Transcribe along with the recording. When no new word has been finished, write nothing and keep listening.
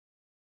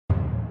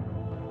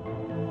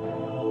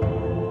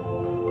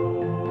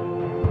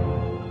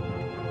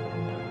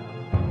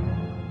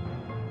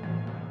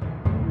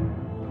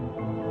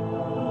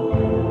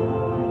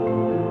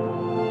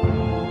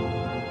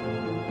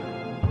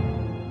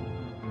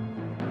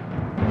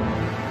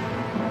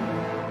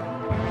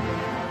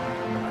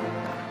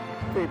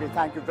Phoebe,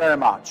 thank you very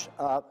much.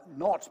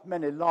 Not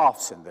many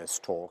laughs in this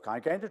talk.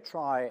 I'm going to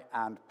try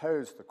and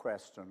pose the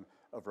question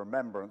of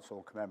remembrance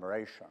or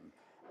commemoration,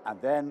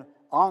 and then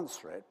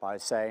answer it by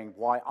saying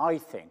why I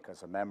think,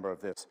 as a member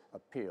of this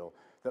appeal,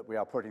 that we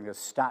are putting this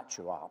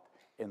statue up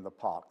in the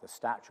park, the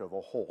statue of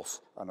a horse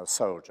and a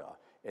soldier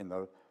in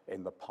the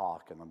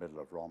park in the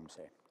middle of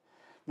Romsey.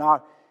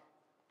 Now,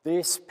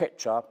 this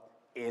picture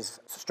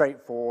is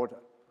straightforward.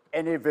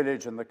 Any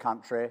village in the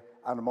country,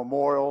 and a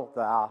memorial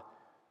there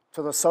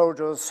to the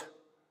soldiers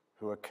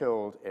who were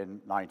killed in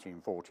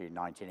 1914,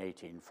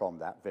 1918 from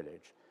that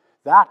village.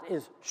 That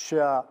is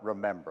sheer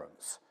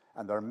remembrance,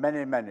 and there are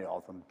many, many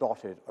of them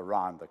dotted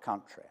around the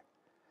country.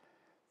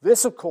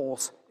 This, of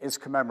course, is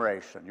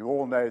commemoration. You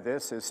all know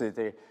this. This is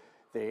the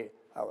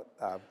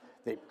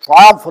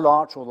Triumphal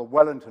Arch or the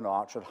Wellington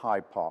Arch at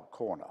Hyde Park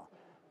Corner,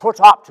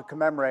 put up to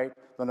commemorate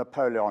the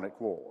Napoleonic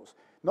Wars.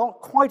 Not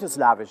quite as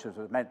lavish as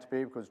it was meant to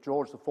be, because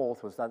George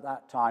IV was at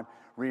that time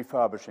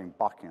refurbishing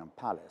Buckingham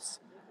Palace.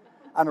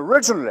 And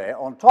originally,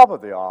 on top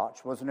of the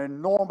arch, was an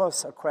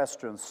enormous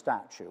equestrian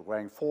statue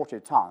weighing 40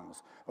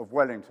 tons of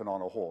Wellington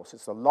on a horse.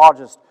 It's the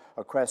largest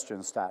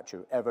equestrian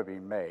statue ever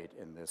been made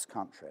in this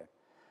country.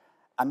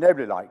 And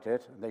nobody liked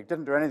it, and they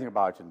didn't do anything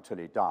about it until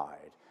he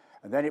died.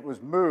 And then it was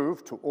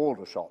moved to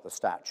Aldershot, the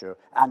statue,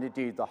 and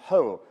indeed the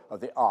whole of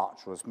the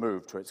arch was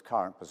moved to its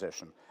current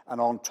position, and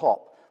on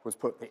top was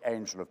put the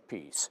Angel of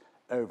Peace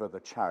over the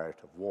Chariot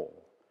of War.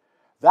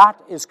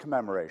 That is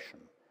commemoration.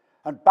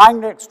 And bang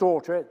next door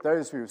to it,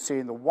 those of you who've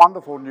seen the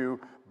wonderful new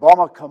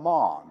Bomber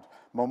Command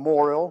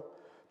Memorial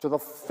to the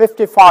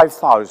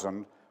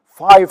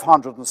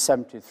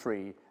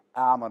 55,573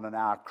 airmen and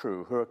our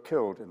crew who were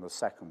killed in the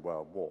Second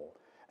World War.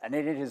 And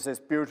in it is this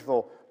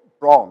beautiful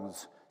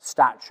bronze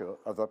statue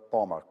of the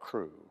bomber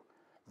crew.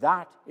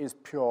 That is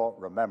pure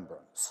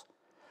remembrance.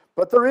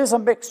 But there is a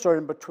mixture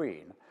in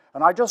between.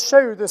 And I just show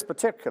you this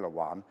particular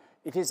one.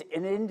 It is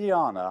in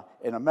Indiana,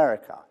 in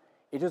America.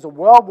 It is a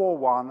World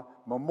War I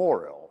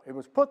memorial. It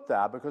was put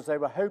there because they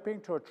were hoping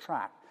to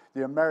attract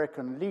the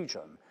American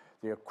Legion,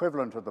 the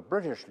equivalent of the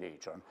British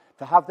Legion,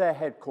 to have their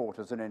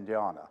headquarters in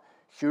Indiana.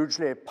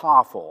 Hugely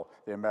powerful,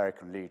 the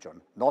American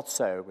Legion. Not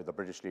so with the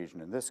British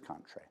Legion in this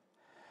country.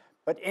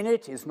 But in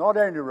it is not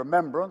only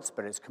remembrance,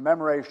 but it's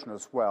commemoration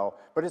as well,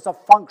 but it's a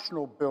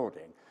functional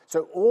building.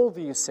 So all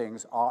these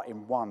things are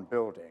in one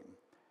building.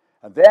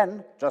 And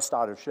then, just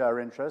out of sheer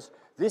interest,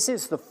 this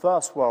is the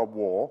First World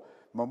War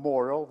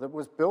memorial that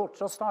was built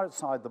just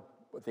outside the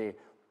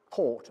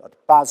port at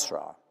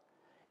Basra.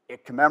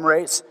 It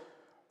commemorates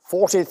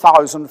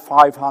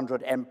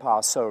 40,500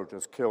 Empire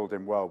soldiers killed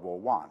in World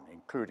War I,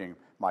 including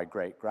my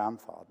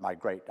great-grandfather, my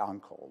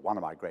great-uncle, one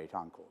of my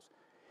great-uncles.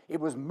 It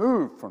was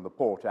moved from the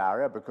port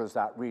area because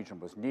that region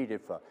was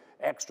needed for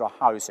extra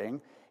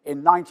housing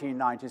in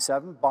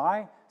 1997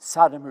 by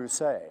Saddam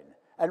Hussein.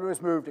 And it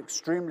was moved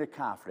extremely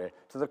carefully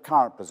to the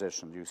current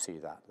position. You see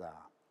that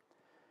there.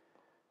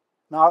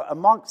 Now,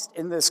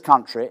 in this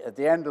country, at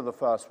the end of the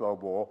First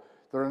World War,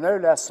 there are no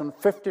less than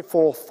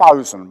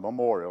 54,000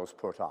 memorials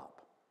put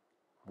up.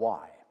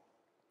 Why?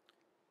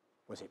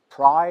 Was it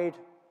pride?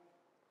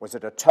 Was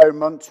it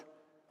atonement?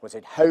 Was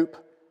it hope?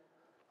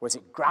 Was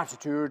it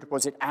gratitude?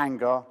 Was it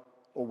anger?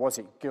 Or was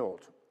it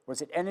guilt?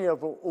 Was it any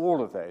of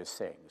all of those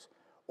things?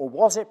 Or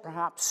was it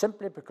perhaps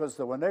simply because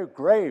there were no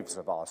graves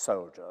of our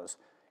soldiers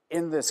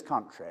in this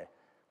country,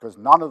 because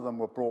none of them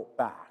were brought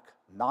back.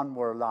 None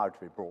were allowed to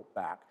be brought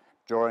back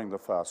during the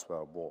First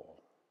World War.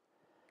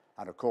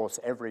 And of course,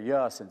 every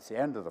year since the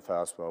end of the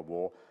First World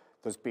War,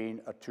 there's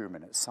been a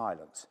 2-minute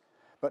silence.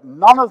 But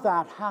none of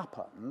that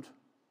happened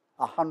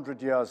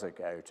 100 years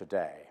ago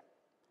today.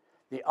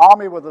 The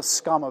army were the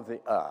scum of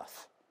the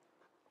earth.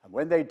 And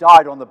when they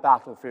died on the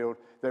battlefield,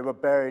 they were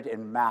buried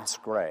in mass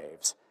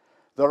graves.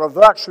 There are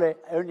virtually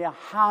only a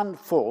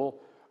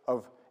handful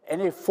of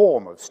any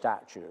form of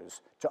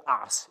statues to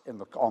us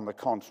on the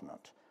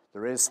continent.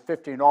 There is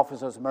 15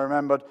 officers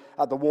remembered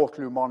at the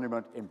Waterloo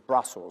Monument in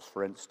Brussels,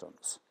 for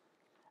instance.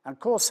 And of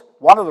course,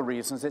 one of the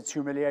reasons is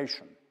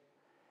humiliation.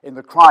 In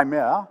the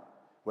Crimea,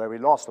 where we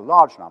lost a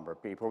large number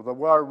of people, there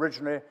were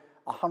originally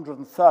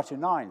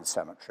 139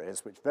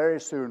 cemeteries, which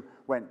very soon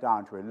went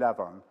down to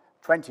 11.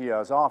 20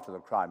 years after the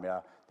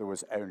Crimea, there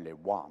was only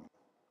one.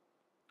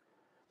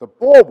 The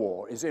Boer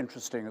War is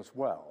interesting as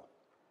well.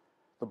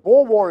 The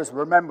Boer War is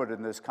remembered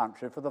in this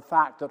country for the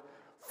fact that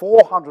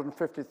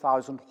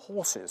 450,000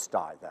 horses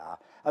died there,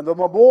 and there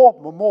were more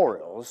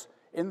memorials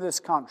in this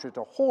country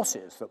to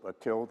horses that were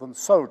killed than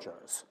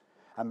soldiers.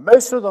 And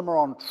most of them are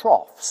on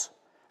troughs.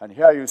 And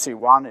here you see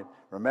one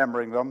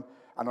remembering them,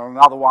 and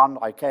another one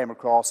I came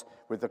across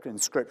with the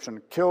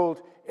inscription,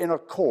 "Killed in a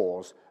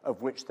cause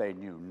of which they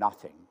knew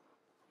nothing."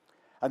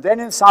 And then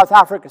in South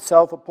Africa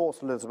itself, at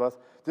Port Elizabeth,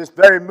 this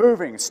very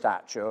moving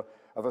statue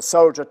of a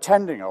soldier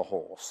tending a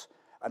horse.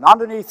 And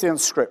underneath the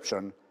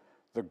inscription,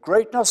 "The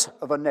greatness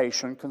of a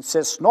nation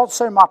consists not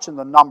so much in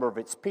the number of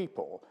its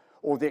people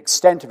or the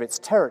extent of its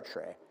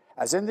territory,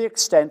 as in the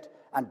extent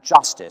and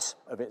justice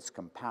of its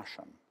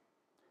compassion."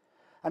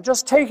 And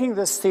just taking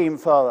this theme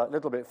further, a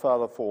little bit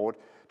further forward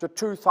to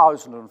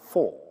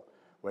 2004,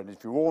 when, as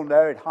you all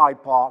know, in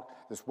Hyde Park,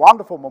 this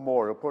wonderful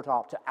memorial put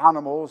up to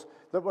animals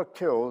that were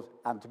killed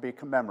and to be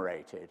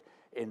commemorated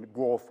in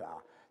warfare.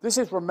 This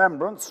is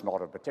remembrance,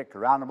 not of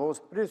particular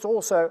animals, but it's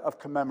also of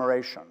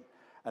commemoration.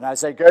 And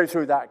as they go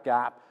through that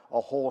gap, a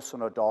horse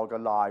and a dog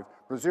alive,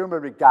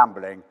 presumably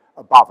gambling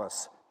above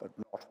us, but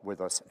not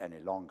with us any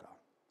longer.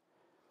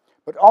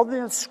 But on the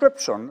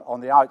inscription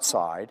on the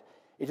outside,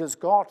 it has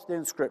got the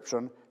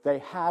inscription, "They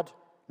had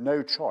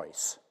no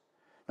choice."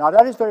 Now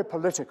that is very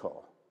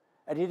political,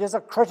 and it is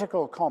a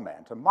critical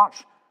comment, and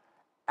much,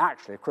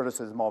 actually,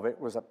 criticism of it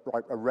was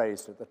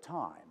raised at the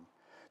time.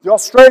 The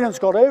Australians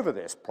got over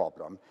this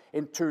problem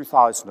in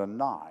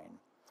 2009,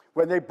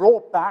 when they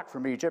brought back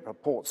from Egypt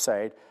at Port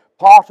Said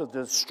part of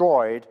the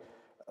destroyed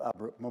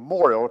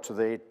memorial to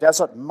the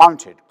Desert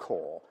Mounted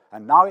Corps,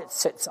 and now it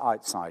sits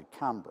outside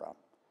Canberra.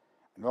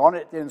 And on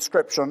it, the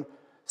inscription,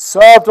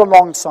 "Served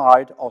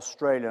alongside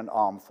Australian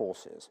Armed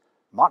Forces,"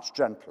 much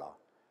gentler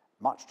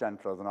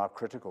than our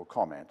critical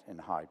comment in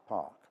Hyde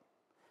Park.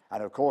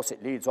 And of course,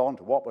 it leads on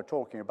to what we're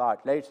talking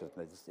about later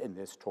in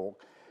this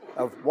talk,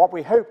 of what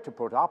we hope to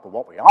put up, or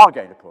what we are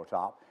going to put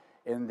up,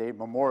 in the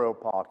Memorial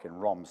Park in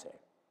Romsey.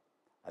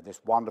 And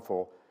this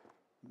wonderful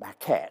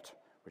maquette,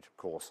 which of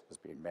course has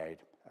been made,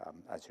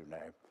 as you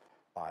know,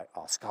 by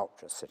our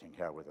sculptors sitting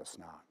here with us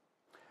now.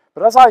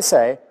 But as I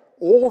say,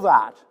 all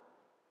that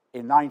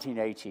in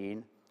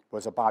 1918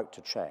 was about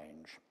to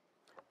change.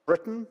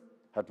 Britain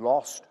had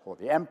lost, or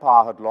the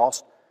Empire had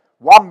lost,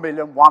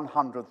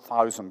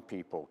 1,100,000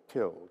 people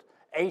killed.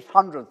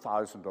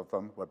 800,000 of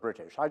them were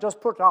British. I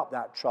just put up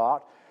that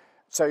chart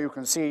so you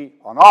can see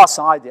on our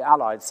side, the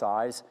Allied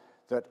side,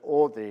 that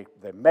all the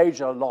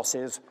major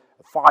losses,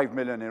 5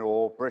 million in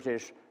all,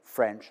 British,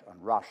 French,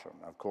 and Russian.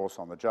 Of course,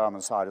 on the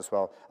German side as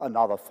well,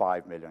 another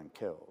 5 million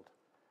killed.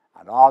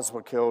 And ours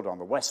were killed on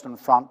the Western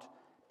Front,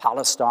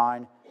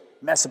 Palestine,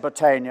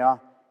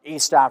 Mesopotamia,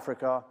 East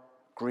Africa,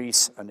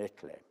 Greece, and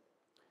Italy.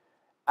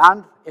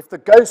 And if the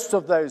ghosts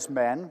of those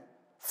men,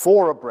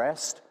 4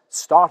 abreast,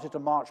 started to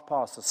march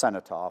past the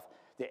cenotaph,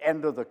 the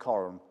end of the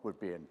column would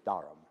be in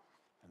Durham.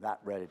 And that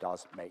really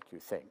does make you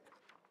think.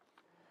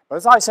 But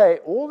as I say,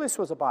 all this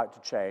was about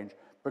to change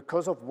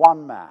because of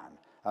one man,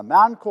 a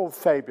man called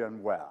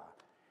Fabian Ware.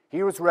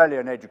 He was really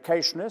an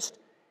educationist.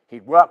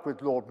 He'd worked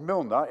with Lord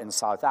Milner in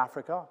South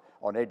Africa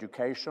on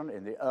education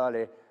in the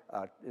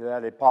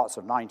early parts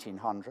of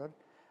 1900.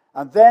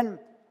 And then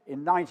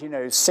in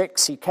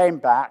 1906, he came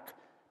back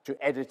to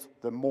edit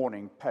the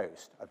Morning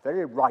Post, a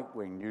very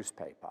right-wing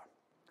newspaper.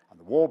 And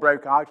the war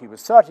broke out. He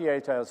was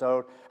 38 years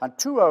old and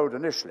too old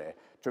initially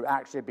to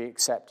actually be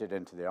accepted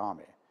into the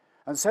army.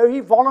 And so he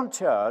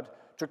volunteered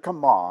to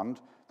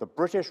command a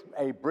British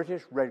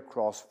Red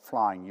Cross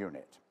flying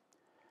unit.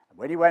 And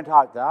when he went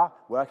out there,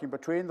 working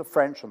between the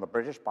French and the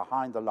British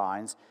behind the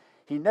lines,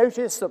 he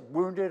noticed that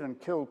wounded and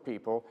killed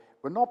people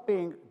were not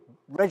being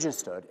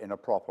registered in a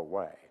proper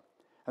way.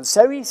 And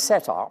so he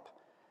set up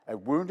a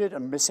Wounded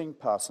and Missing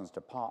Persons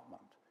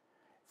Department.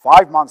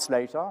 5 months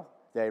later,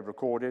 they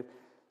recorded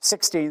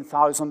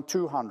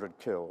 16,200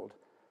 killed,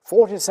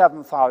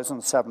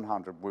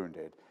 47,700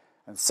 wounded,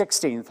 and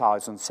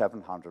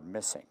 16,700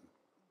 missing.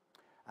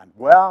 And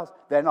Ware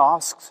then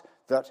asks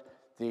that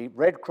the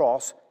Red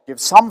Cross give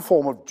some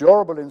form of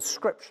durable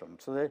inscription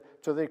to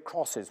the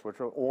crosses which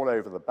are all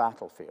over the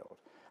battlefield.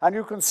 And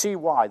you can see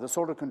why, the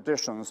sort of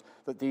conditions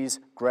that these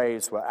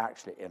graves were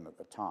actually in at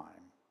the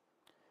time.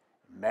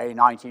 In May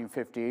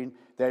 1915,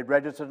 they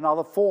registered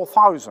another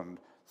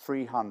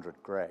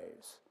 4,300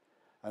 graves.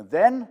 And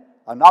then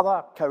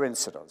another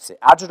coincidence.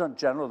 The Adjutant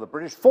General of the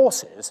British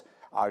Forces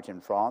out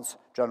in France,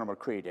 General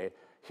Macready,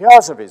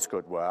 hears of his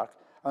good work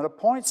and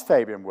appoints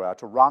Fabian Ware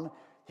to run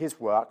his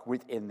work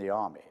within the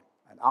army.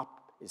 And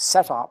up is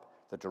set up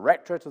the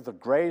Directorate of the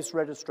Graves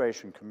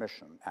Registration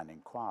Commission and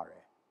Inquiry.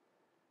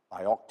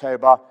 By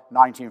October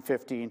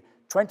 1915,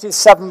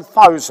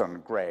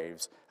 27,000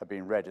 graves have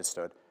been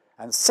registered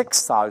and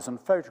 6,000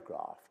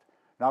 photographed.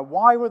 Now,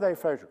 why were they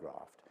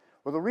photographed?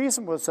 Well, the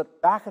reason was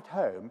that back at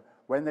home,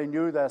 when they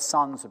knew their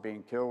sons had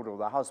been killed or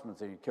their husbands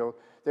had been killed,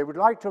 they would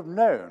like to have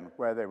known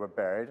where they were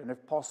buried and,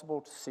 if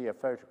possible, to see a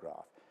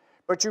photograph.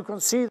 But you can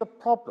see the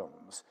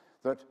problems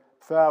that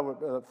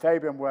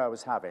Fabian Ware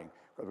was having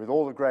with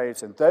all the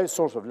graves in those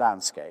sorts of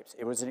landscapes.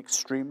 It was an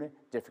extremely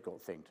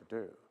difficult thing to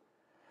do.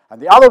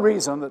 And the other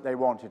reason that they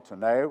wanted to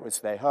know was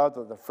they heard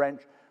that the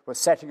French were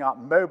setting up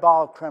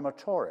mobile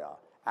crematoria,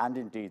 and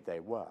indeed they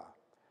were.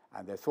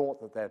 And they thought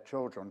that their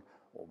children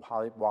or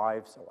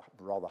wives, or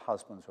rather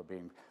husbands, were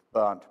being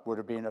burnt would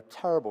have been a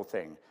terrible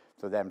thing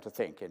for them to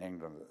think in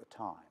England at the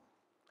time.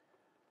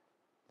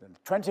 The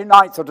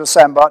 29th of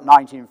December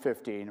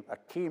 1915, a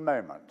key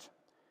moment.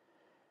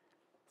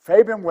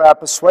 Fabian Ware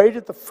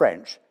persuaded the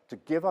French to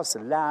give us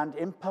land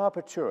in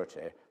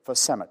perpetuity for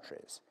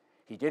cemeteries.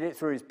 He did it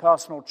through his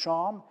personal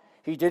charm.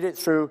 He did it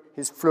through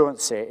his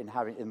fluency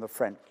in the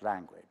French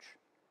language.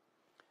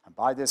 And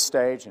by this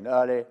stage, in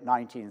early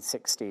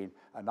 1916,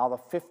 another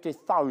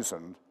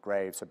 50,000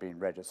 graves had been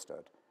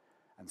registered.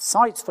 And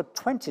sites for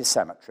 20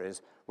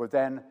 cemeteries were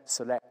then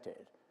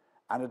selected.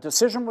 And a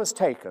decision was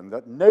taken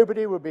that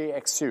nobody would be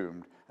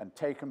exhumed and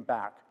taken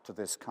back to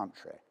this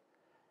country.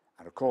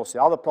 And of course,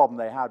 the other problem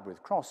they had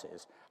with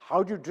crosses,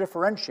 how do you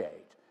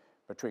differentiate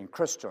between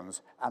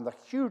Christians and the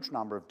huge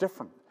number of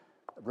different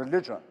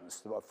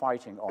religions that were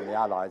fighting on the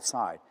Allied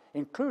side,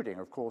 including,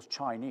 of course,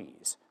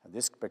 Chinese. And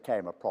this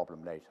became a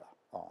problem later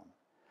on.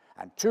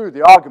 And two,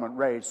 the argument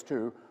raised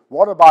too,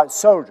 what about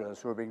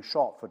soldiers who were being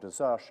shot for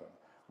desertion?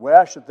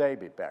 Where should they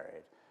be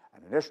buried?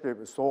 And initially it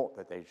was thought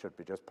that they should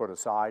be just put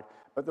aside,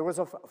 but there was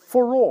a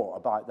furore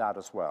about that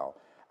as well.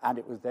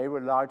 And they were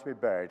allowed to be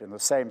buried in the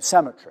same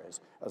cemeteries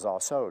as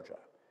our soldier.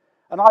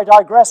 And I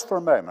digress for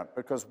a moment,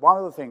 because one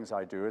of the things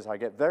I do is I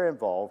get very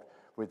involved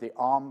with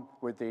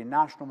the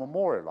National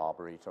Memorial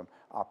Arboretum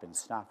up in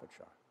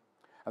Staffordshire.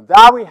 And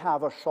there we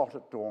have a shot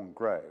at dawn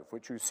grove,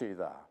 which you see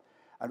there.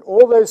 And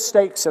all those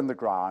stakes in the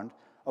ground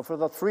are for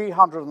the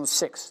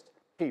 306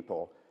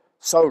 people,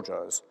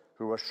 soldiers,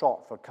 who were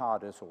shot for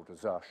cowardice or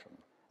desertion.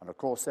 And of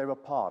course, they were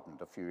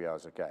pardoned a few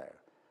years ago.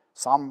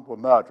 Some were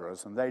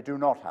murderers, and they do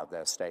not have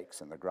their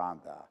stakes in the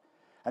ground there.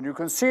 And you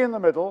can see in the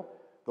middle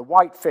the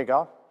white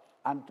figure,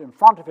 and in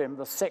front of him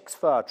the 6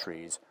 fir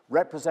trees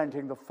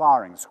representing the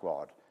firing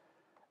squad.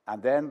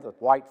 And then the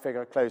white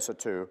figure closer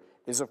to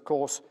is, of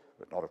course,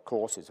 but not of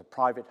course, is a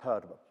private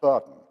Herbert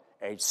Burton,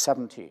 age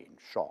 17,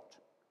 shot.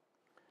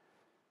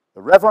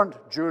 The Reverend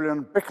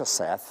Julian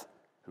Bickerseth,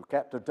 who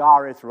kept a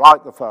diary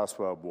throughout the First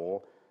World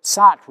War,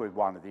 sat with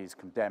one of these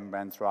condemned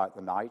men throughout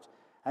the night,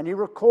 and he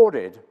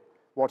recorded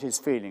what his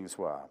feelings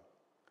were.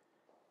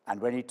 And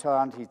when he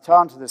turned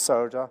to the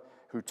soldier,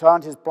 who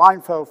turned his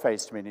blindfold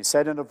face to me, and he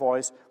said in a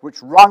voice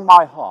which wrung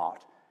my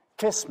heart,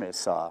 "Kiss me,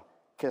 sir,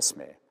 kiss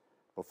me,"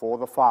 before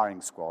the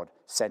firing squad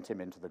sent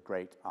him into the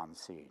great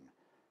unseen.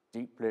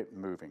 Deeply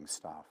moving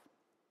stuff.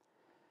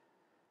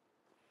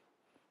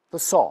 The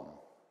Somme,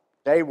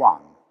 day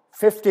 1,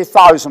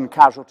 50,000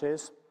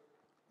 casualties.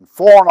 In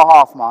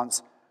 4.5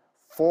 months,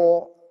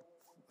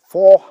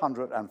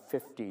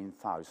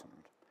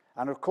 415,000.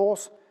 And of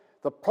course,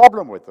 the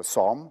problem with the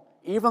Somme,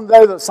 even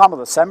though that some of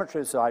the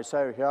cemeteries that I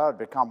show here had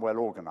become well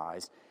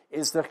organized,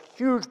 is the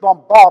huge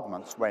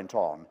bombardments went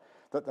on,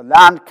 that the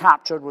land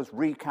captured was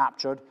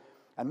recaptured,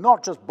 and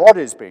not just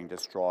bodies being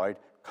destroyed,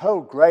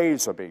 whole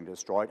graves are being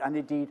destroyed, and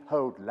indeed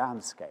whole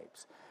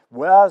landscapes.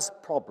 Where's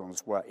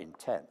problems were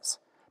intense.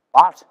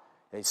 But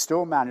they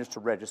still managed to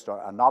register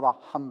another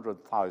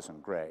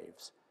 100,000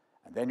 graves.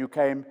 And then you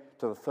came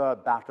to the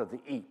third battle of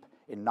the Ypres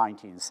in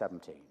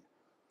 1917.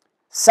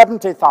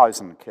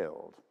 70,000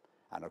 killed.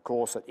 And of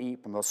course, at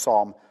Ypres and the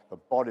Somme, the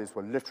bodies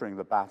were littering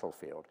the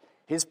battlefield.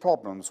 His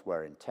problems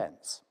were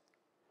intense.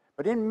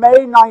 But in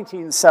May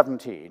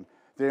 1917,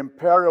 the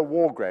Imperial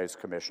War Graves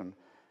Commission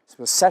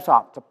was set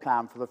up to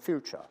plan for the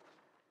future.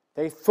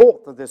 They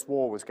thought that this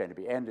war was going to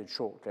be ended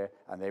shortly,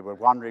 and they were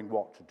wondering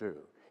what to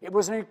do. It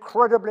was an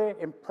incredibly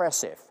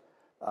impressive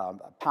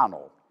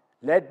panel,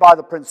 led by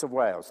the Prince of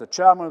Wales. The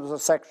chairman was the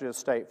Secretary of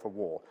State for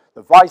War.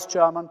 The vice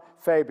chairman,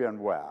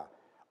 Fabian Ware.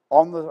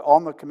 On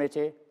the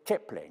committee,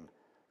 Kipling,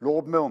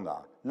 Lord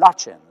Milner,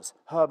 Lutyens,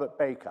 Herbert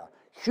Baker,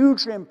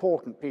 hugely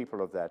important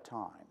people of their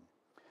time.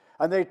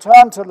 And they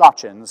turned to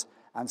Lutyens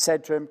and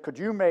said to him, "Could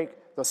you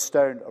make the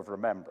Stone of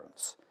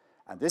Remembrance?"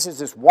 And this is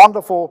this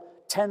wonderful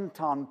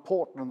 10-ton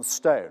Portland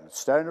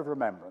stone of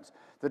remembrance,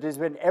 that is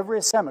in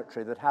every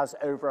cemetery that has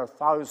over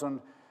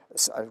 1,000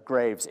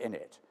 graves in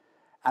it.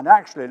 And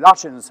actually,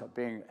 Lutyens,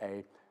 being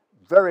a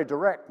very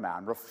direct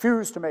man,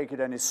 refused to make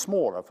it any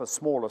smaller for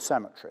smaller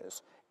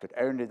cemeteries. It could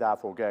only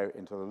therefore go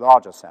into the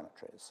larger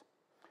cemeteries.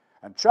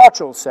 And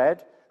Churchill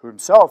said, who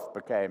himself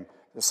became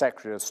the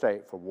Secretary of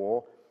State for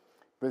War,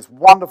 this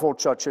wonderful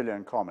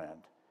Churchillian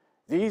comment,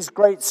 "These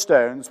great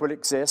stones will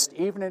exist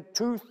even in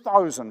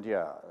 2,000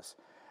 years,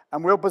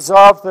 and will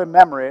preserve the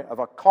memory of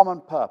a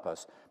common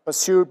purpose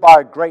pursued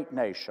by a great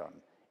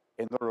nation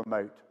in the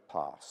remote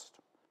past."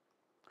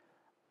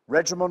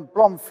 Reginald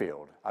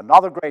Blomfield,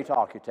 another great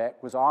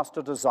architect, was asked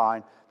to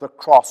design the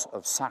Cross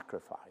of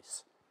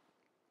Sacrifice.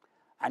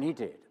 And he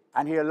did.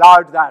 And he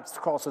allowed that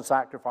Cross of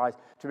Sacrifice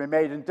to be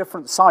made in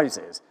different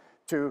sizes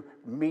to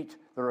meet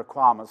the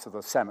requirements of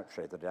the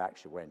cemetery that it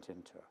actually went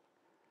into.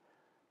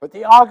 But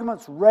the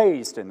arguments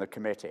raised in the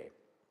committee,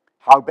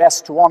 how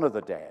best to honor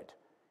the dead,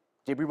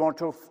 did we want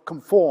to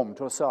conform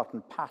to a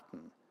certain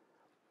pattern?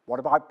 What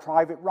about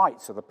private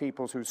rights of the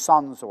people whose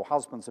sons or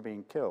husbands are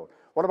being killed?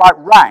 What about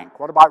rank?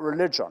 What about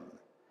religion?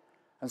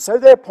 And so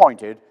they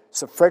appointed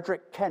Sir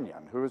Frederick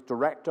Kenyon, who was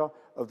director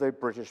of the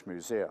British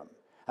Museum.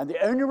 And the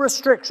only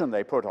restriction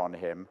they put on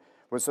him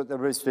was that there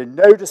was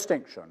no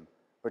distinction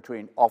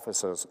between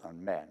officers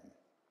and men.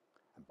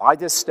 And by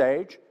this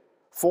stage,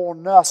 4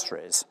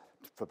 nurseries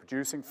for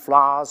producing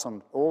flowers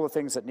and all the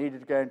things that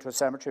needed to go into a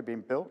cemetery had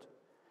been built.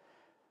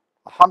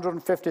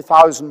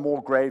 150,000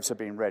 more graves have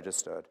been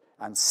registered,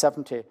 and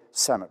 70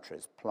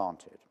 cemeteries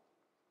planted.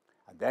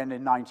 And then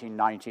in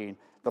 1919,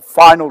 the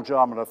final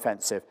German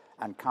offensive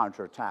and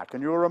counterattack.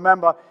 And you'll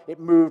remember it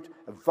moved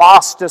a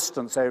vast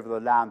distance over the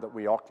land that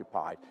we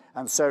occupied,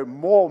 and so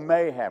more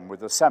mayhem with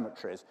the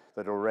cemeteries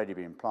that had already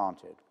been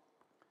planted.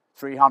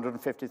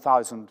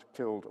 350,000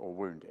 killed or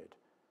wounded.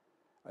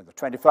 On the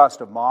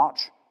 21st of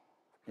March,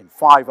 in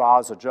 5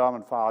 hours, the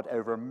German fired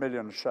over 1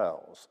 million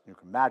shells. You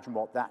can imagine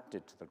what that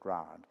did to the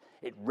ground.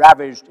 It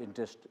ravaged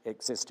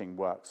existing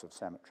works of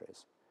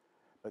cemeteries.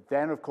 But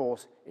then, of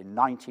course, in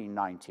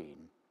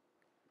 1919,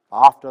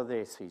 after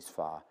the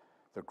ceasefire,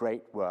 the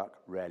great work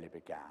really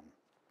began.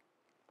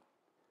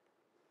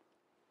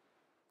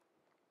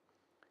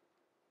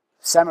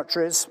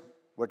 Cemeteries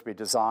were to be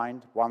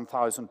designed,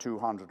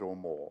 1,200 or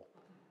more.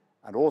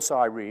 And also,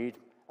 I read,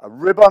 a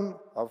ribbon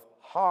of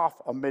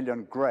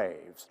 500,000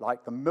 graves,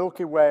 like the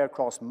Milky Way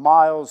across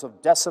miles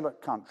of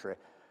desolate country,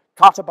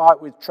 cut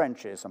about with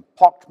trenches and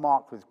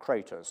pockmarked with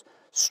craters,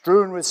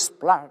 strewn with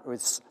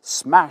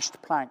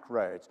smashed plank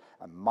roads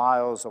and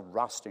miles of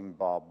rusting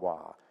barbed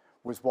wire,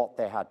 was what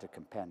they had to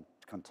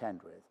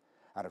contend with.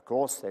 And of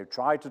course, they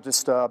tried to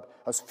disturb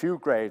as few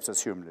graves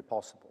as humanly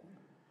possible.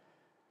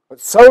 But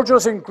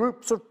soldiers in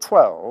groups of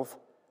 12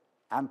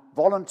 and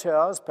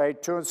volunteers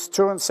paid 2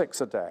 and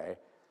 6 a day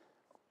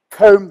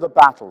combed the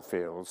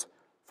battlefields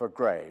for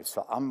graves,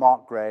 for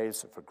unmarked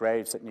graves, for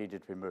graves that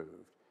needed to be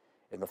moved.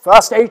 In the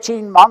first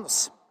 18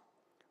 months,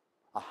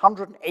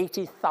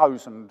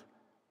 180,000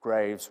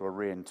 graves were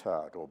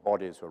reinterred, or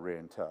bodies were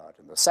reinterred.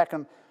 In the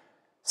second,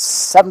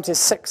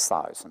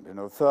 76,000. In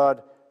the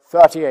third,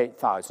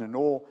 38,000. In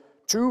all,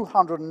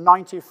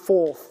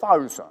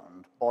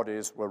 294,000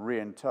 bodies were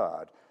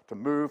reinterred to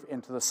move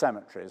into the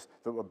cemeteries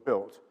that were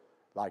built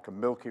like a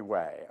Milky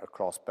Way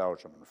across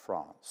Belgium and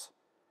France.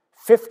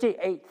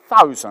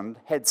 58,000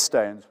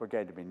 headstones were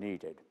going to be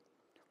needed.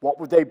 What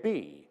would they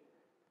be?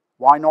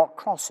 Why not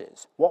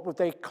crosses? What would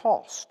they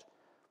cost?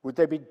 Would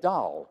they be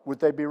dull? Would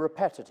they be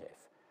repetitive?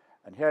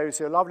 And here you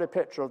see a lovely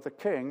picture of the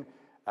king,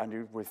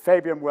 and with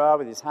Fabian Wehr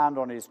with his hand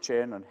on his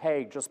chin, and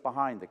Haig just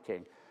behind the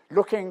king,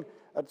 looking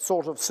at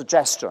sort of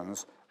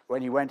suggestions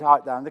when he went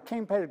out there. And the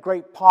king played a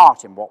great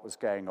part in what was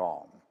going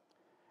on.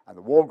 And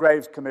the War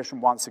Graves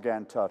Commission once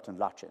again turned to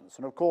Lutyens.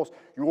 And of course,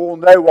 you all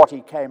know what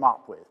he came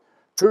up with.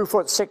 2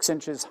 foot 6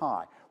 inches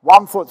high,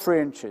 1 foot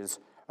 3 inches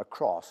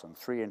across, and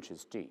 3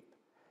 inches deep.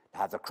 It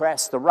had the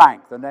crest, the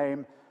rank, the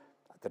name,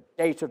 the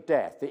date of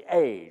death, the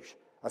age,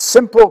 a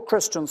simple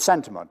Christian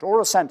sentiment, or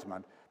a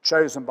sentiment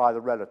chosen by the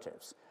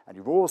relatives. And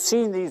you've all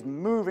seen these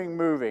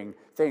moving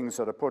things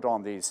that are put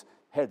on these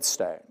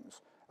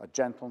headstones. A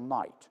gentle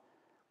knight.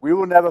 We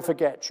will never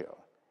forget you.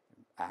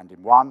 And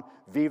in one,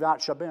 Vivat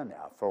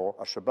Shabernia, for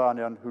a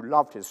Shabernian who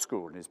loved his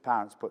school, and his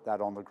parents put that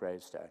on the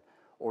gravestone.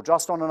 Or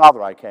just on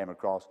another I came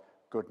across,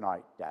 Good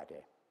night,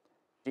 Daddy.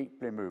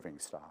 Deeply moving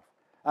stuff.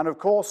 And of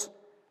course,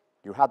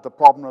 you had the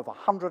problem of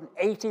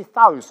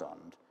 180,000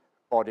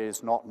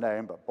 bodies not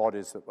known, but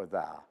bodies that were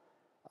there.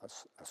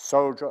 A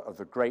soldier of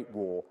the Great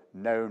War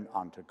known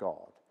unto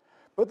God.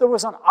 But there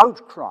was an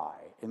outcry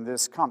in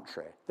this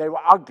country. They were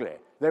ugly,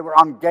 they were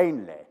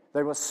ungainly,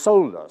 they were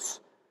soulless,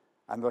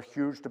 and the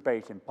huge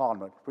debate in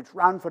Parliament, which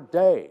ran for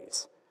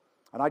days.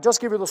 And I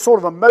just give you the sort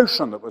of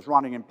emotion that was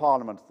running in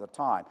Parliament at the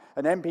time.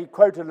 An MP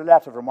quoted a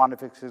letter from one of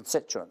his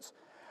constituents.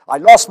 I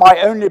lost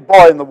my only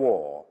boy in the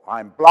war.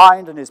 I'm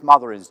blind and his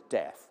mother is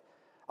deaf.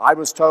 I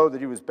was told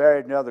that he was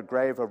buried near the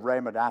grave of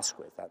Raymond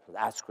Asquith, that was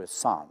Asquith's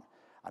son.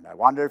 And I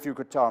wonder if you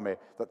could tell me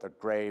that the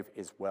grave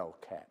is well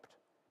kept.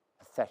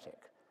 Pathetic.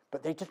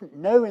 But they didn't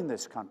know in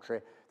this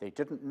country, they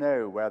didn't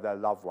know where their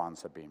loved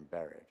ones had been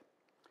buried.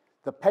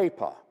 The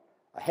paper,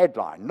 a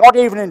headline, not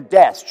even in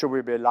death should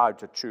we be allowed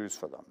to choose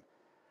for them.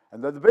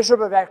 And the Bishop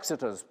of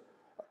Exeter's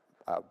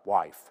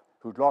wife,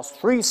 who'd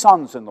lost 3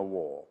 sons in the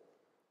war,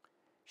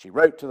 she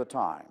wrote to the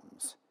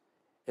Times,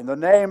 in the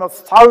name of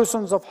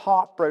thousands of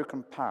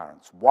heartbroken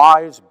parents,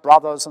 wives,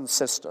 brothers, and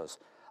sisters,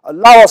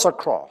 allow us a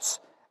cross,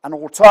 an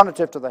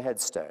alternative to the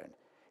headstone.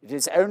 It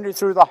is only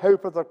through the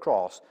hope of the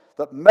cross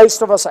that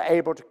most of us are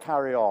able to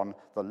carry on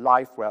the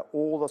life where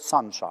all the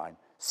sunshine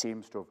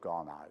seems to have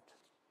gone out.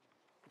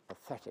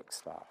 Pathetic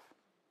stuff.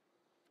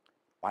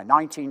 By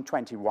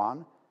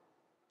 1921,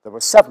 there were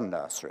 7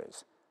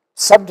 nurseries,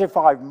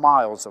 75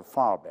 miles of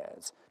flower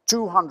beds,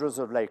 200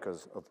 of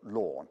acres of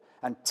lawn,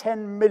 and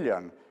 10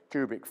 million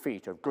cubic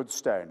feet of good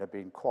stone had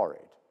been quarried.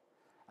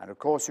 And of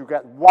course, you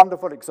get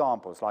wonderful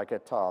examples like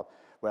Etaples,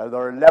 where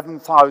there are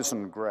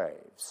 11,000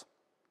 graves.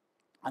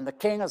 And the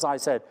king, as I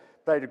said,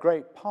 played a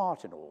great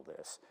part in all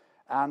this.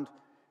 And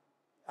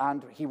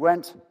he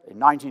went in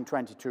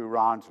 1922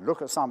 round to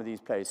look at some of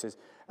these places.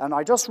 And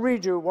I just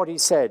read you what he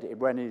said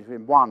when he was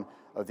in one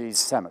of these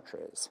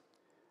cemeteries.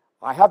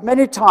 I have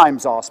many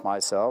times asked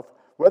myself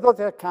whether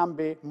there can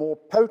be more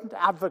potent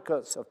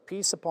advocates of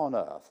peace upon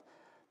earth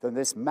than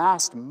this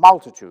massed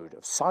multitude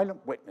of silent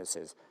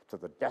witnesses to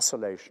the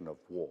desolation of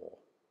war.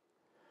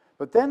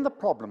 But then the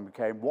problem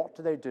became what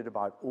do they do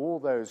about all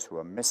those who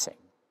are missing?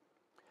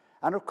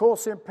 And of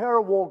course, the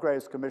Imperial War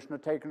Graves Commission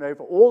had taken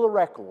over all the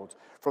records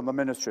from the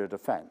Ministry of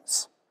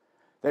Defense.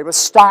 They were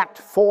stacked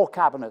 4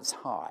 cabinets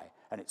high,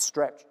 and it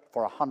stretched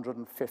for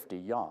 150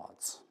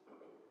 yards.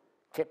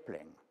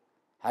 Kipling,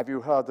 have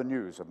you heard the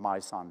news of my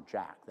son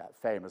Jack, that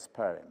famous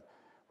poem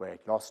where he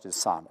lost his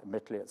son,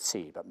 admittedly at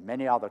sea, but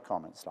many other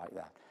comments like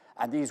that.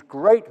 And these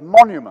great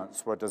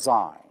monuments were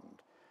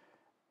designed.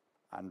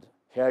 And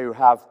here you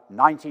have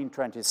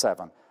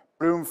 1927,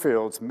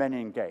 Bloomfield's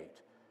Menin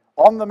Gate.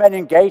 On the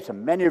Menin Gate,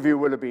 and many of you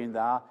will have been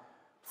there,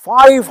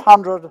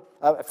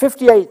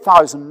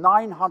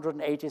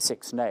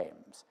 58,986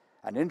 names.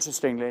 And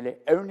interestingly,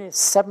 only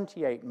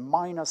 78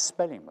 minor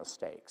spelling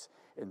mistakes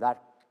in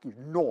that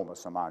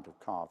enormous amount of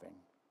carving.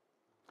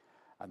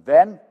 And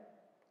then,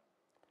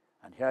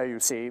 and here you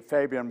see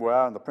Fabian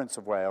Ware and the Prince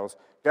of Wales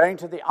going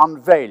to the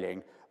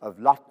unveiling of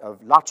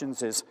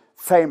Lutyens'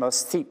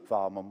 famous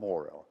Thiepval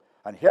Memorial.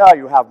 And here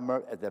you have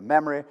the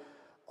memory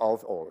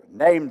of, or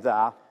named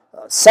there,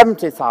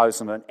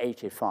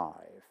 70,085.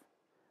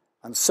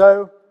 And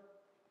so,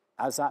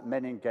 as that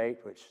Menin Gate,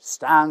 which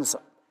stands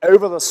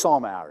over the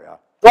Somme area,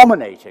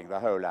 dominating the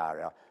whole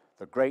area,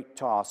 the great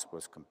task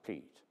was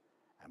complete.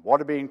 And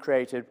what had been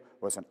created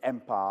was an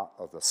empire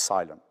of the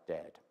silent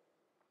dead.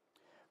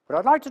 But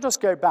I'd like to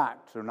just go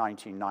back to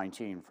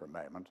 1919 for a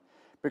moment,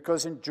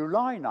 because in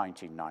July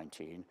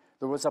 1919,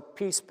 there was a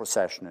peace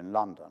procession in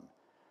London,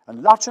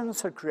 and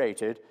Lutyens had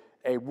created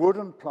a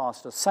wooden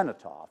plaster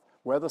cenotaph,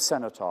 where the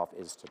cenotaph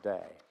is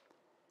today.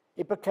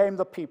 It became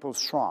the people's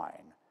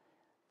shrine.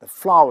 The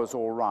flowers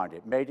all around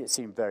it made it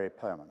seem very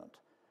permanent.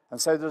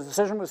 And so the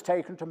decision was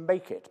taken to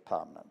make it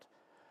permanent.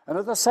 And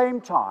at the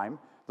same time,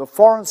 the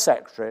Foreign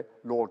Secretary,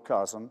 Lord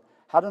Curzon,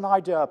 had an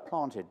idea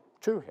planted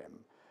to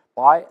him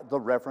by the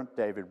Reverend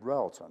David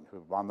Railton,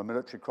 who won the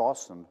Military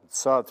Cross and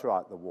served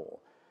throughout the war.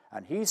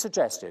 And he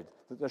suggested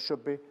that there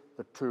should be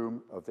the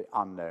tomb of the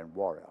unknown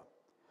warrior.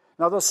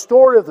 Now, the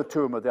story of the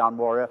tomb of the unknown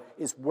warrior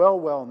is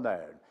well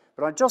known,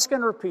 but I'm just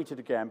going to repeat it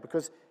again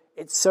because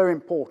it's so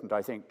important,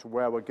 I think, to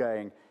where we're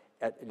going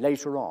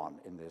later on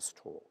in this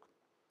talk.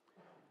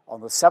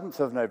 On the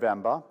 7th of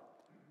November,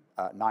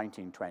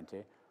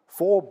 1920,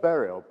 4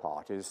 burial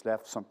parties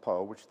left St.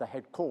 Paul, which is the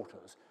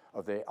headquarters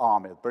of the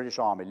army, the British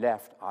Army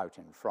left out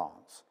in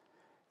France.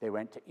 They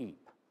went to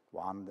Ypres,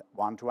 one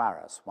to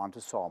Arras, one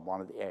to Somme, one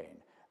at the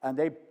Aisne, and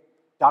they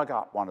dug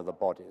up one of the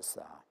bodies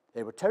there.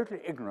 They were totally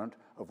ignorant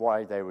of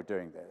why they were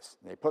doing this.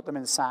 They put them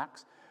in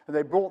sacks, and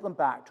they brought them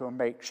back to a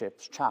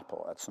makeshift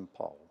chapel at St.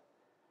 Paul.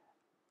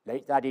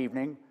 Late that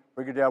evening,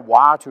 Brigadier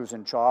Wyatt, who was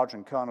in charge,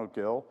 and Colonel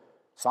Gill,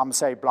 some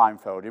say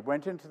blindfolded,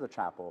 went into the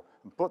chapel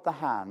and put the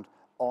hand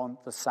on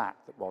the sack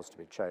that was to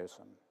be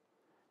chosen.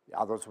 The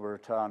others were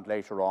returned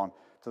later on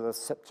to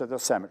the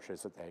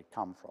cemeteries that they had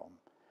come from.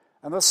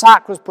 And the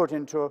sack was put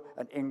into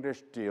an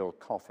English deal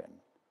coffin.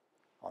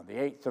 On the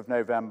 8th of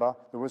November,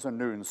 there was a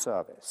noon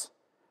service.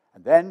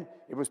 And then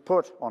it was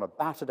put on a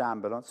battered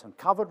ambulance and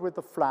covered with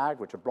the flag,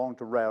 which had belonged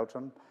to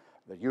Railton,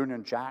 the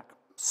Union Jack,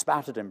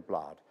 spattered in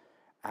blood,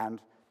 and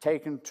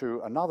taken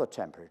to another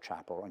temporary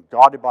chapel and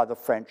guarded by the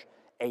French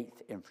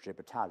 8th Infantry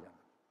Battalion.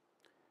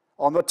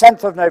 On the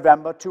 10th of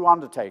November, 2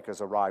 undertakers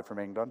arrived from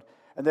England,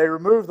 and they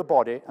removed the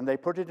body and they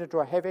put it into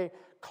a heavy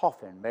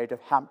coffin made of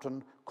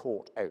Hampton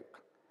Court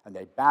oak, and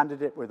they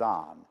banded it with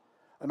iron.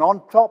 And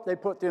on top they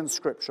put the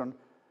inscription,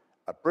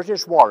 "A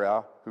British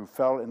warrior who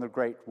fell in the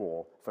Great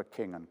War for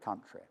king and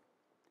country."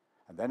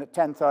 And then at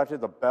 10:30,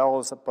 the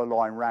bells at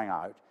Boulogne rang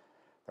out.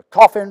 The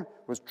coffin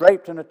was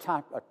draped in a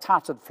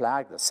tattered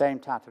flag, the same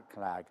tattered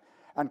flag,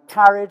 and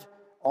carried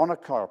on a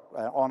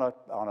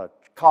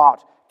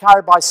cart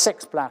carried by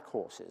 6 black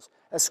horses,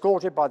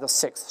 escorted by the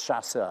 6th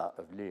Chasseurs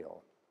of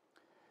Lille.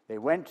 They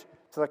went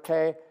to the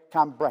Quai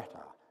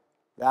Cambretta,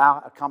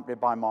 there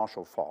accompanied by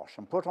Marshal Foch,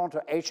 and put onto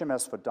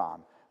HMS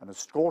Verdun and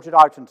escorted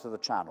out into the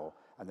Channel,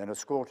 and then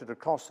escorted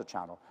across the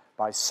Channel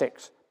by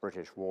 6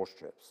 British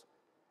warships.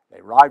 They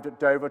arrived at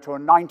Dover to a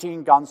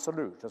 19-gun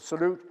salute, a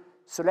salute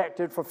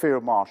selected for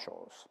field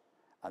marshals,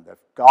 and the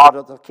guard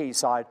at the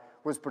quayside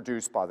was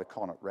produced by the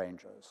Connaught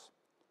Rangers.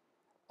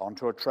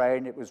 Onto a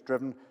train, it was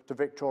driven to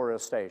Victoria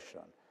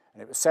Station,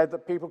 and it was said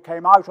that people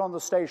came out on the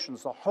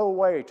stations the whole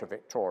way to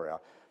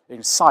Victoria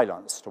in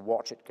silence to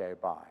watch it go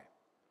by.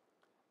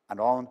 And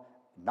on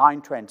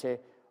 9:20,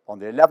 on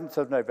the 11th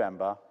of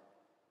November,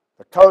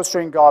 the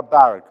Coldstream Guard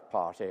Barrack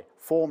Party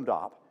formed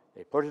up.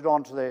 They put it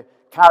onto the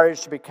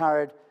carriage to be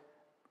carried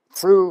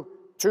through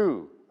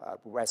to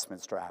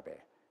Westminster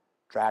Abbey,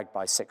 dragged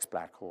by 6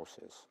 black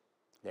horses.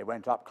 They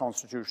went up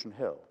Constitution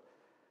Hill,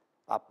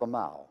 up the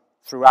Mall,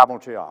 through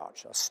Admiralty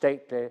Arch, a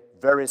stately,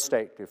 very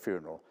stately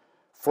funeral,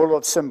 full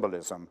of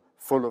symbolism,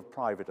 full of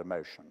private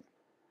emotion.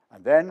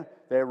 And then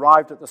they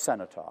arrived at the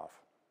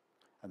cenotaph,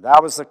 and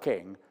there was the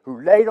king,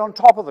 who laid on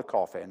top of the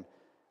coffin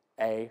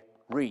a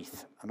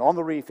wreath. And on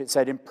the wreath it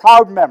said, "In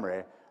proud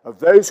memory of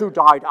those who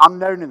died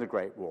unknown in the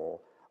Great War,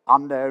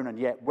 unknown and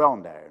yet well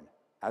known,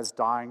 as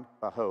dying,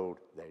 behold,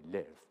 they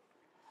live."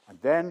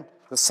 And then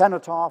the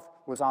cenotaph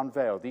was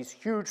unveiled. These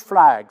huge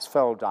flags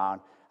fell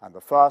down, and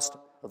the first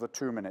of the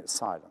 2-minute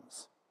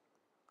silence.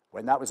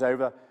 When that was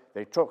over,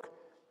 they took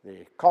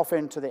the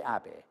coffin to the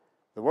Abbey.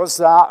 There was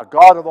there a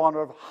guard of honor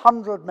of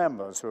 100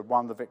 members who had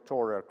won the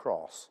Victoria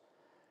Cross.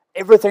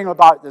 Everything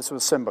about this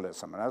was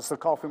symbolism, and as the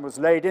coffin was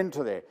laid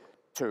into the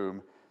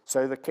tomb,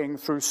 so the king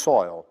threw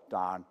soil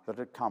down that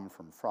had come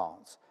from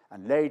France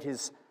and laid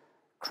his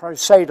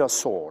crusader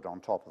sword on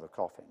top of the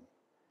coffin.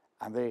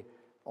 And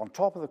on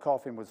top of the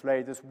coffin was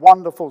laid this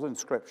wonderful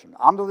inscription.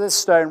 Under this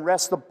stone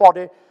rests the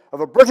body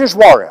of a British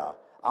warrior,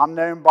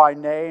 unknown by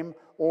name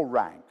or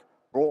rank,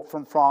 brought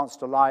from France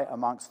to lie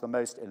amongst the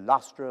most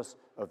illustrious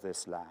of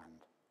this land.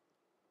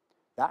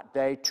 That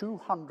day,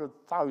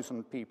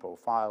 200,000 people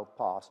filed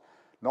past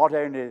not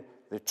only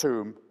the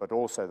tomb, but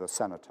also the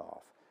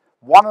cenotaph.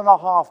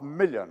 1.5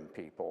 million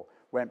people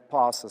went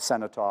past the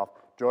cenotaph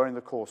during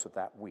the course of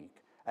that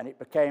week, and it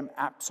became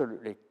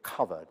absolutely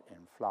covered in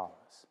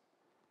flowers.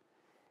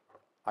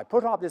 I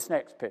put up this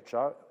next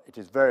picture. It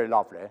is very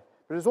lovely,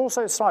 but it's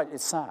also slightly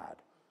sad,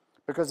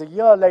 because a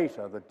year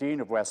later, the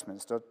Dean of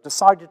Westminster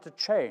decided to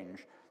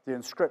change the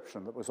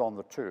inscription that was on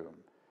the tomb.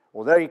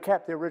 Although he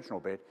kept the original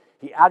bit,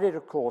 he added,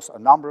 of course, a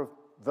number of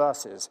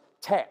verses,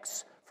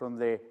 texts from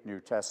the New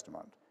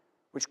Testament,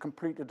 which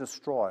completely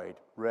destroyed,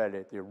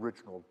 really, the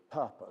original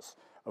purpose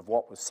of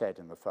what was said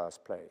in the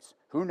first place.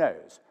 Who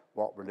knows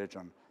what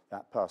religion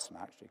that person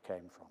actually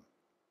came from?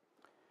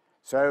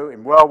 So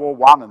in World War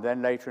I and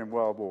then later in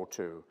World War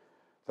II,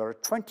 there are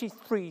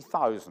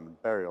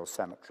 23,000 burial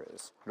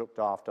cemeteries looked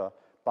after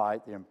by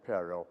the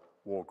Imperial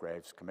War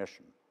Graves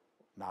Commission,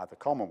 now the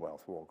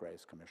Commonwealth War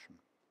Graves Commission.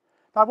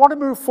 Now I want to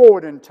move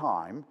forward in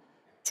time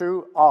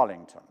to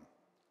Arlington.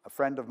 A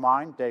friend of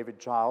mine, David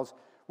Giles,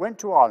 went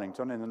to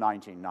Arlington in the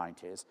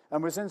 1990s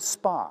and was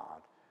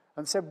inspired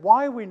and said,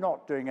 why are we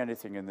not doing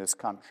anything in this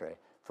country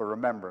for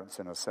remembrance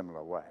in a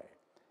similar way?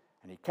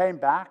 And he came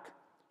back.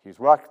 He was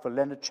working for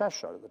Leonard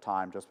Cheshire at the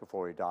time, just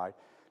before he died.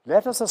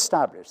 Let us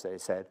establish, they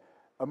said,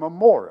 a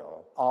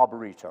memorial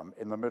arboretum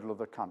in the middle of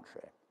the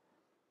country.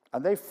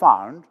 And they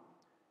found,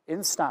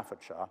 in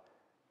Staffordshire,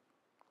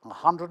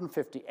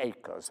 150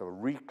 acres of a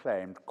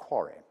reclaimed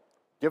quarry,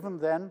 given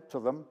then to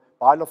them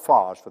by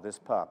Lafarge for this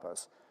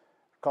purpose,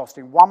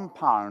 costing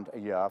 £1 a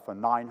year for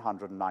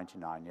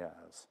 999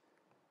 years.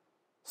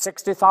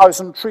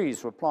 60,000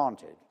 trees were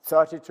planted,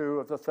 32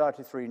 of the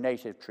 33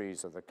 native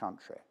trees of the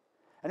country.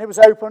 And it was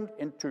opened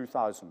in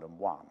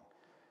 2001.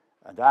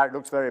 And now it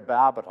looks very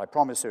bad, but I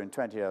promise you in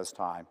 20 years'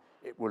 time,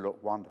 it will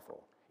look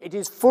wonderful. It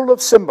is full of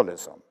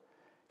symbolism.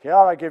 Here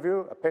I give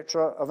you a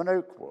picture of an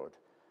oak wood.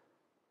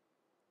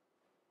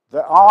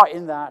 There are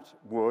in that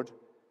wood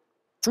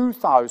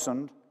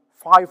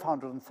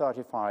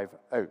 2,535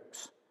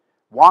 oaks,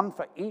 one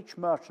for each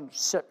merchant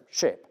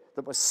ship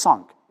that was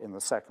sunk in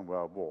the Second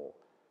World War.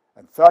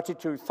 And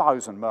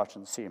 32,000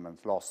 merchant seamen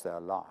lost their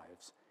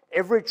lives.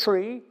 Every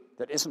tree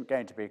that isn't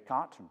going to be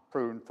cut and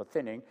pruned for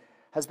thinning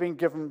has been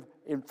given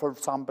in for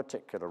some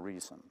particular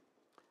reason.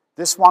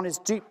 This one is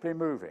deeply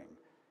moving,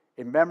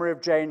 in memory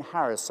of Jane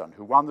Harrison,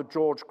 who won the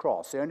George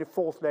Cross, the only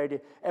fourth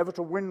lady ever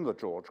to win the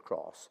George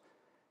Cross.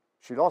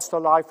 She lost her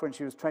life when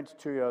she was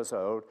 22 years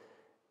old.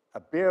 A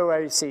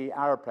BOAC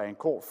aeroplane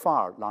caught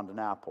fire at London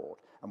Airport,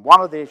 and one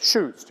of the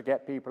chutes to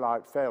get people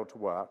out failed to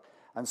work,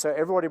 and so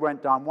everybody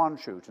went down one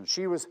chute, and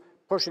she was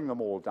pushing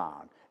them all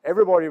down.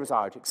 Everybody was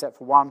out except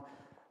for one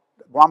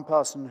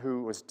person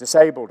who was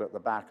disabled at the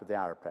back of the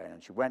aeroplane,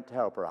 and she went to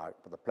help her out,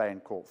 but the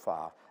plane caught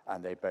fire,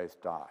 and they both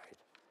died.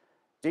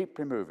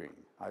 Deeply moving.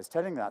 I was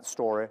telling that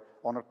story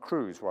on a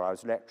cruise where I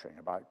was lecturing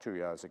about 2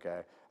 years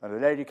ago, and a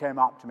lady came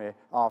up to me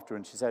after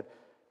and she said,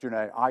 do you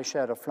know, I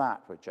shared a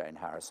flat with Jane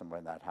Harrison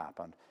when that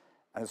happened,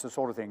 and it's the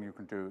sort of thing you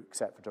can do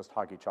except for just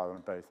hug each other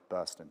and both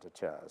burst into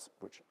tears,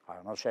 which I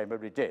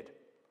unashamedly did.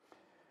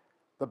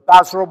 The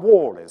Basra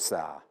Wall is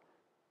there,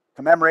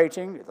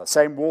 commemorating the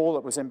same wall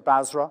that was in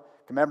Basra,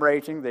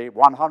 commemorating the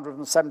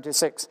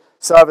 176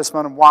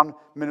 servicemen and one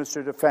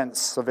Ministry of Defense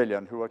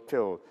civilian who were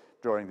killed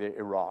during the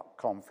Iraq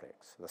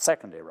conflicts, the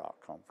second Iraq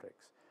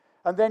conflicts.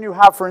 And then you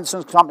have, for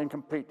instance, something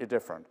completely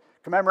different,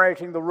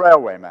 commemorating the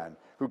railwaymen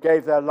who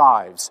gave their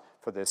lives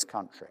for this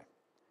country.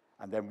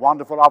 And then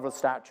wonderful other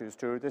statues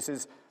too. This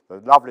is the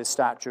lovely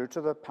statue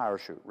to the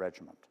Parachute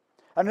Regiment.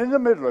 And in the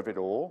middle of it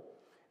all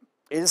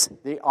is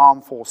the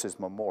Armed Forces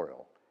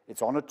Memorial.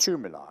 It's on a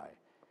tumuli.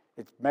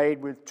 It's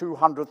made with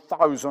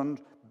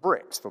 200,000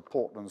 bricks for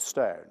Portland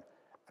stone.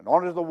 And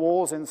onto the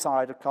walls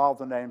inside are carved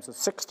the names of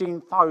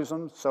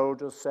 16,000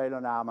 soldiers, sailor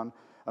and airmen,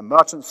 and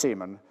merchant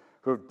seamen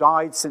who have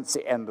died since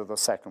the end of the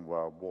Second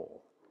World War.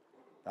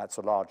 That's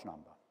a large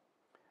number.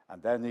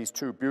 And then these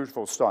two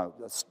beautiful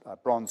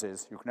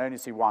bronzes, you can only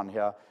see one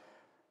here,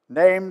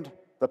 named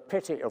the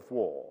Pity of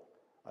War.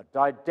 A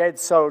dead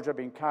soldier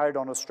being carried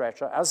on a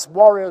stretcher, as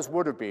warriors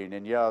would have been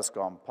in years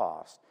gone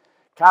past,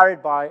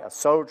 carried by a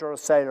soldier, a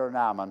sailor, an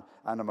airman,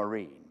 and a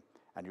marine.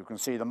 And you can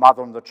see the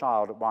mother and the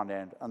child at one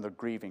end and the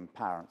grieving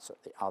parents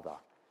at the other.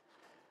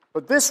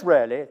 But this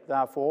really,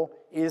 therefore,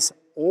 is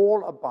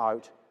all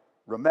about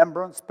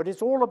remembrance, but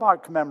it's all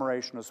about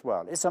commemoration as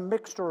well. It's a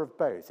mixture of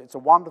both. It's a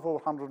wonderful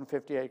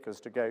 150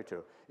 acres to go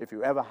to if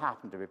you ever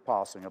happen to be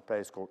passing a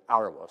place called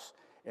Arawas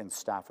in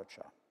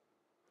Staffordshire.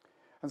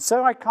 And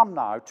so I come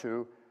now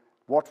to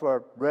what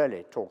we're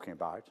really talking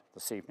about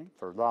this evening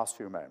for the last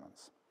few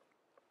moments,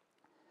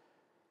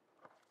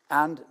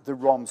 and the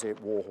Romsey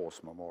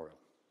Warhorse Memorial.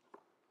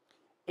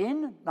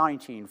 In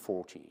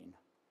 1914,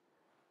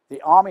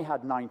 the army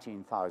had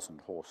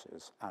 19,000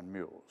 horses and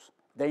mules.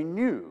 They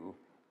knew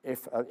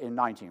in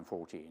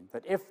 1914,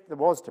 that if there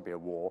was to be a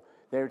war,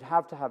 they would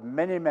have to have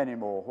many, many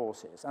more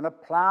horses, and a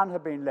plan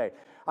had been laid.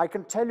 I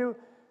can tell you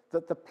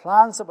that the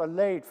plans that were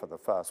laid for the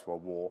First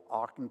World War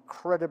are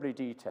incredibly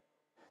detailed.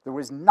 There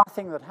was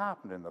nothing that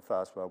happened in the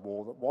First World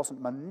War that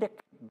wasn't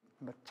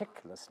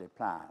meticulously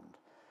planned.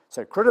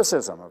 So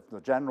criticism of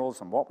the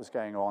generals and what was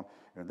going on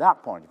in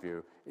that point of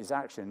view is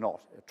actually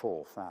not at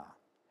all fair.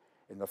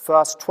 In the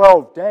first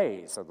 12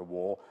 days of the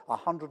war,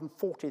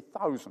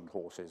 140,000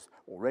 horses,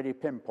 already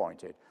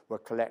pinpointed, were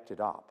collected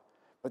up.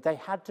 But they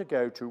had to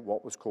go to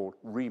what was called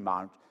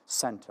remount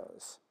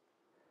centers.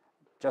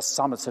 Just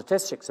some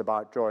statistics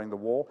about during the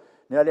war,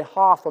 nearly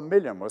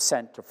 500,000 were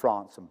sent to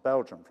France and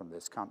Belgium from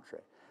this country.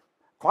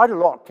 Quite a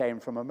lot came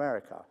from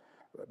America.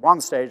 At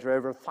one stage,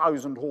 over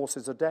 1,000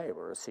 horses a day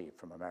were received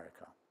from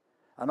America.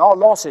 And our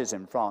losses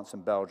in France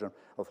and Belgium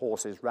of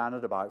horses ran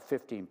at about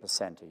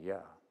 15% a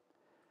year.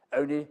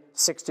 Only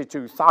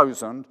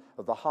 62,000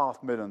 of the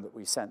 500,000 that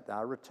we sent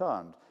there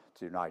returned to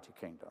the United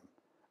Kingdom.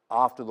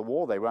 After the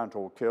war, they weren't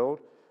all killed.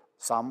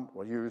 Some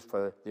were used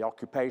for the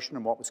occupation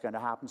and what was going to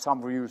happen.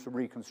 Some were used for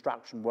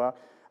reconstruction work,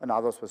 and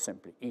others were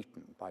simply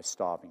eaten by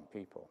starving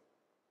people.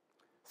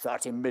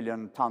 30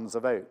 million tons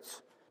of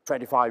oats,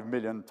 25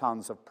 million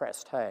tons of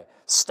pressed hay,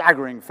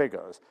 staggering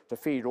figures to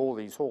feed all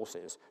these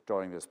horses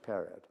during this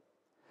period.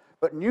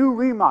 But new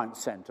remount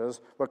centers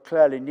were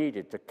clearly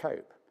needed to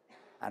cope.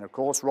 And of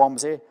course,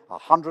 Romsey,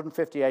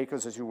 150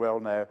 acres, as you well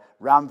know,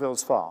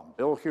 Ramville's farm,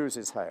 Bill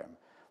Hughes's home,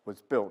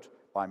 was built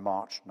by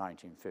March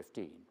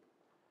 1915.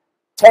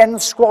 10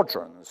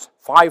 squadrons,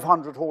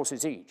 500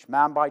 horses each,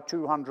 manned by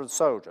 200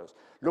 soldiers,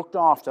 looked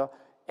after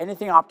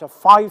anything up to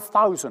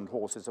 5,000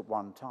 horses at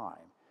one time.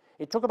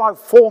 It took about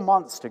 4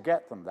 months to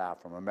get them there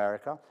from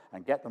America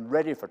and get them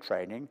ready for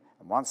training.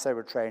 And once they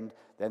were trained,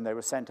 then they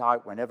were sent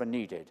out whenever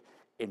needed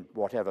in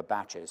whatever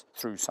batches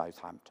through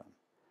Southampton.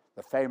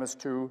 The famous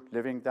two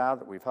living there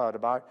that we've heard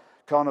about,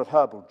 Colonel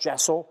Herbal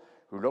Jessel,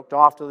 who looked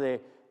after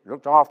the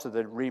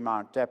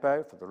remount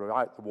depot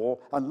throughout the war,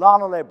 and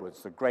Lionel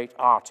Edwards, the great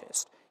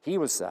artist. He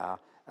was there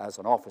as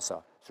an officer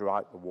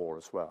throughout the war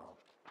as well.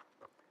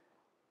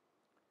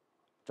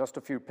 Just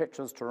a few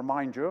pictures to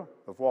remind you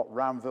of what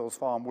Ramville's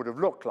farm would have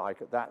looked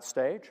like at that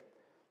stage,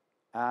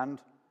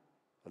 and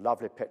a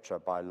lovely picture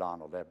by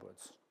Lionel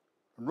Edwards.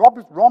 And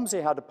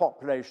Romsey had a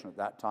population at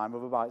that time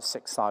of about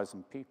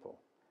 6,000 people.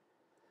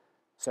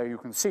 So you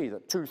can see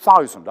that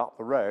 2,000 up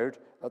the road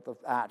at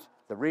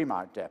the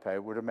remount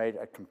depot would have made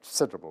a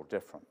considerable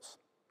difference.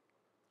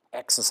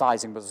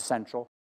 Exercising was essential.